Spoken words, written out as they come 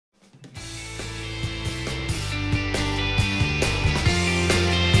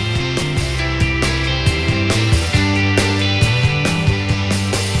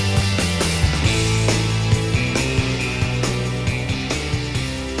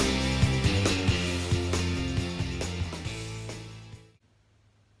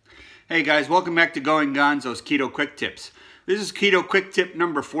Hey guys, welcome back to Going Gonzo's Keto Quick Tips. This is Keto Quick Tip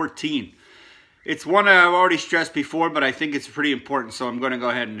number 14. It's one I've already stressed before, but I think it's pretty important, so I'm going to go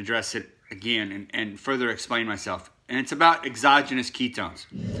ahead and address it again and further explain myself. And it's about exogenous ketones.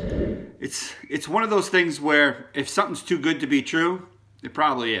 It's one of those things where if something's too good to be true, it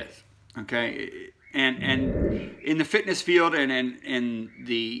probably is. Okay? And in the fitness field and in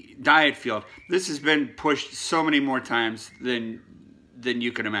the diet field, this has been pushed so many more times than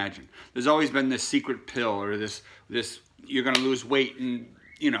you can imagine. There's always been this secret pill or this you're going to lose weight in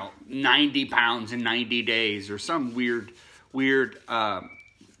 90 pounds in 90 days or some weird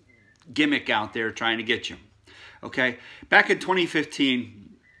gimmick out there trying to get you. Okay, back in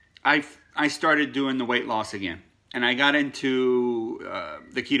 2015, I started doing the weight loss again, and I got into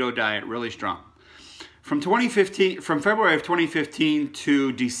the keto diet really strong. From February of 2015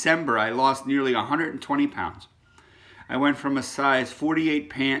 to December, I lost nearly 120 pounds. I went from a size 48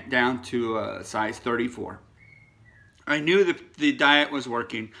 pant down to a size 34. I knew that the diet was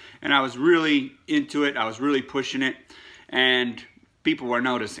working, and I was really into it. I was really pushing it, and people were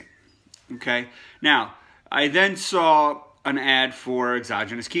noticing. Okay? Now, I then saw an ad for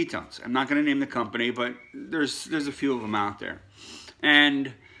exogenous ketones. I'm not going to name the company, but there's a few of them out there.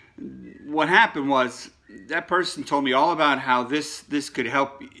 And what happened was that person told me all about how this could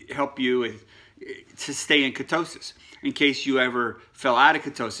help you to stay in ketosis. In case you ever fell out of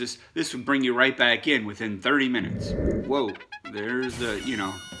ketosis, this would bring you right back in within 30 minutes. Whoa, there's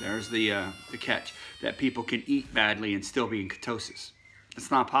the catch, that people can eat badly and still be in ketosis. It's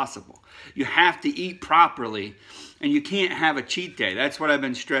not possible. You have to eat properly, and you can't have a cheat day. That's what I've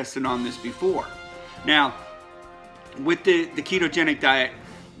been stressing on this before. Now, with the ketogenic diet,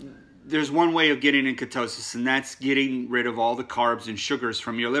 there's one way of getting in ketosis, and that's getting rid of all the carbs and sugars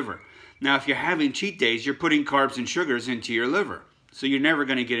from your liver. Now, if you're having cheat days, you're putting carbs and sugars into your liver, so you're never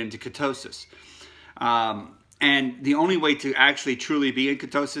going to get into ketosis. And the only way to actually truly be in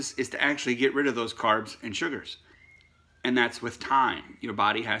ketosis is to actually get rid of those carbs and sugars. And that's with time. Your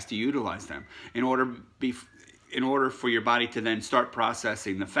body has to utilize them in order for your body to then start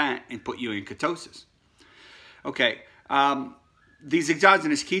processing the fat and put you in ketosis. Okay, these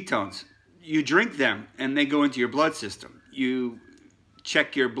exogenous ketones, you drink them and they go into your blood system. You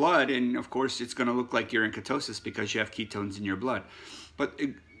check your blood, and of course it's going to look like you're in ketosis because you have ketones in your blood. But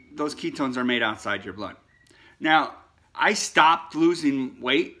those ketones are made outside your blood. Now, I stopped losing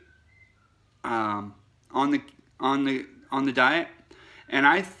weight on the diet, and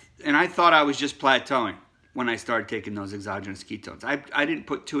I thought I was just plateauing when I started taking those exogenous ketones. I didn't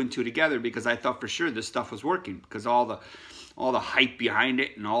put two and two together because I thought for sure this stuff was working because all the hype behind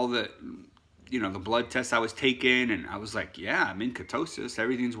it and all the the blood tests I was taking, and I was like, yeah, I'm in ketosis,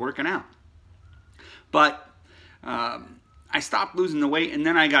 everything's working out. But I stopped losing the weight, and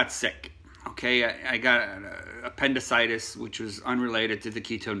then I got sick. Okay, I got appendicitis, which was unrelated to the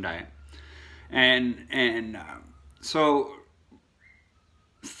ketone diet. And so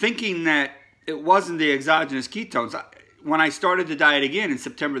thinking that it wasn't the exogenous ketones, when I started the diet again in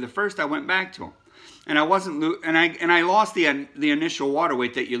September the 1st, I went back to them. And I lost the initial water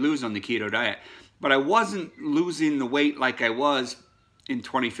weight that you lose on the keto diet, but I wasn't losing the weight like I was in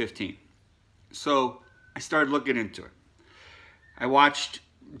 2015. So I started looking into it. I watched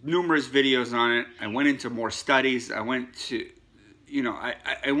numerous videos on it. I went into more studies. I went to,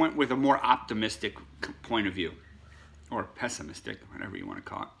 I went with a more optimistic point of view, or pessimistic, whatever you want to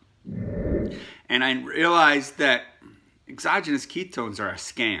call it. And I realized that exogenous ketones are a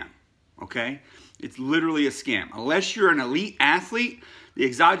scam. Okay? It's literally a scam. Unless you're an elite athlete, the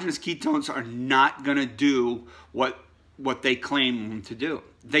exogenous ketones are not going to do what they claim them to do.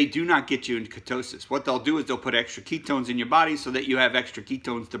 They do not get you into ketosis. What they'll do is they'll put extra ketones in your body so that you have extra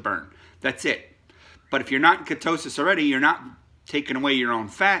ketones to burn. That's it. But if you're not in ketosis already, you're not taking away your own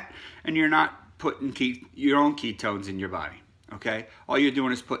fat, and you're not putting your own ketones in your body. Okay? All you're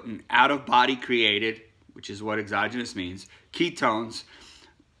doing is putting out-of-body created, which is what exogenous means, ketones,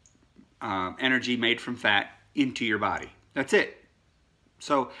 energy made from fat, into your body. That's it.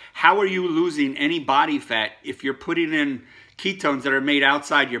 So how are you losing any body fat if you're putting in ketones that are made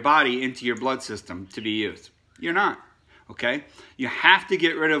outside your body into your blood system to be used? You're not. Okay? You have to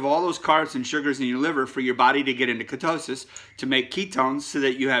get rid of all those carbs and sugars in your liver for your body to get into ketosis to make ketones so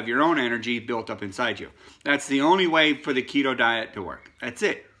that you have your own energy built up inside you. That's the only way for the keto diet to work. That's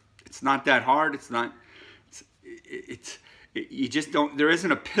it. It's not that hard. You just don't, there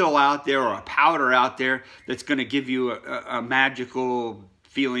isn't a pill out there or a powder out there that's going to give you a magical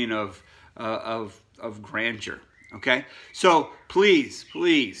feeling of grandeur. Okay? So please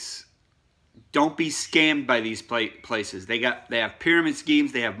Don't be scammed by these places. They have pyramid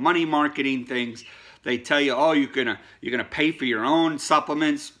schemes. They have money marketing things. They tell you, oh, you're gonna pay for your own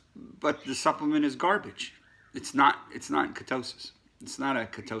supplements, but the supplement is garbage. It's not ketosis. It's not a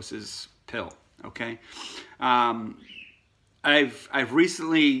ketosis pill. Okay. I've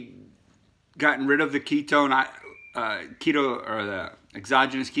recently gotten rid of the keto or the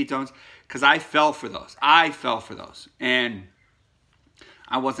exogenous ketones because I fell for those. And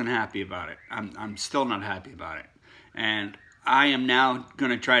I wasn't happy about it. I'm still not happy about it. And I am now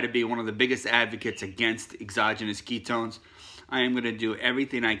going to try to be one of the biggest advocates against exogenous ketones. I am going to do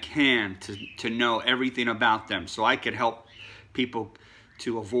everything I can to know everything about them so I could help people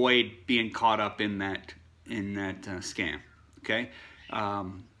to avoid being caught up in that scam. Okay?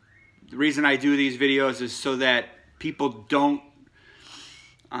 The reason I do these videos is so that people don't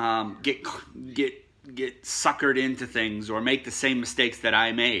get suckered into things or make the same mistakes that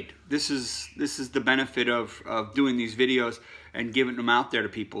I made. This is the benefit of doing these videos and giving them out there to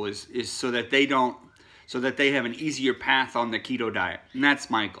people is so that they have an easier path on the keto diet, and that's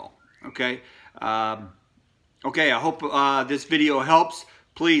my goal. Okay. Okay. I hope this video helps.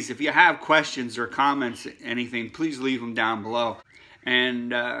 Please, if you have questions or comments, anything, please leave them down below.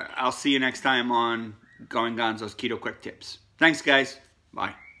 And I'll see you next time on Going Gonzo's Keto Quick Tips. Thanks, guys.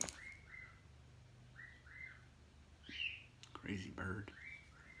 Bye. Crazy bird.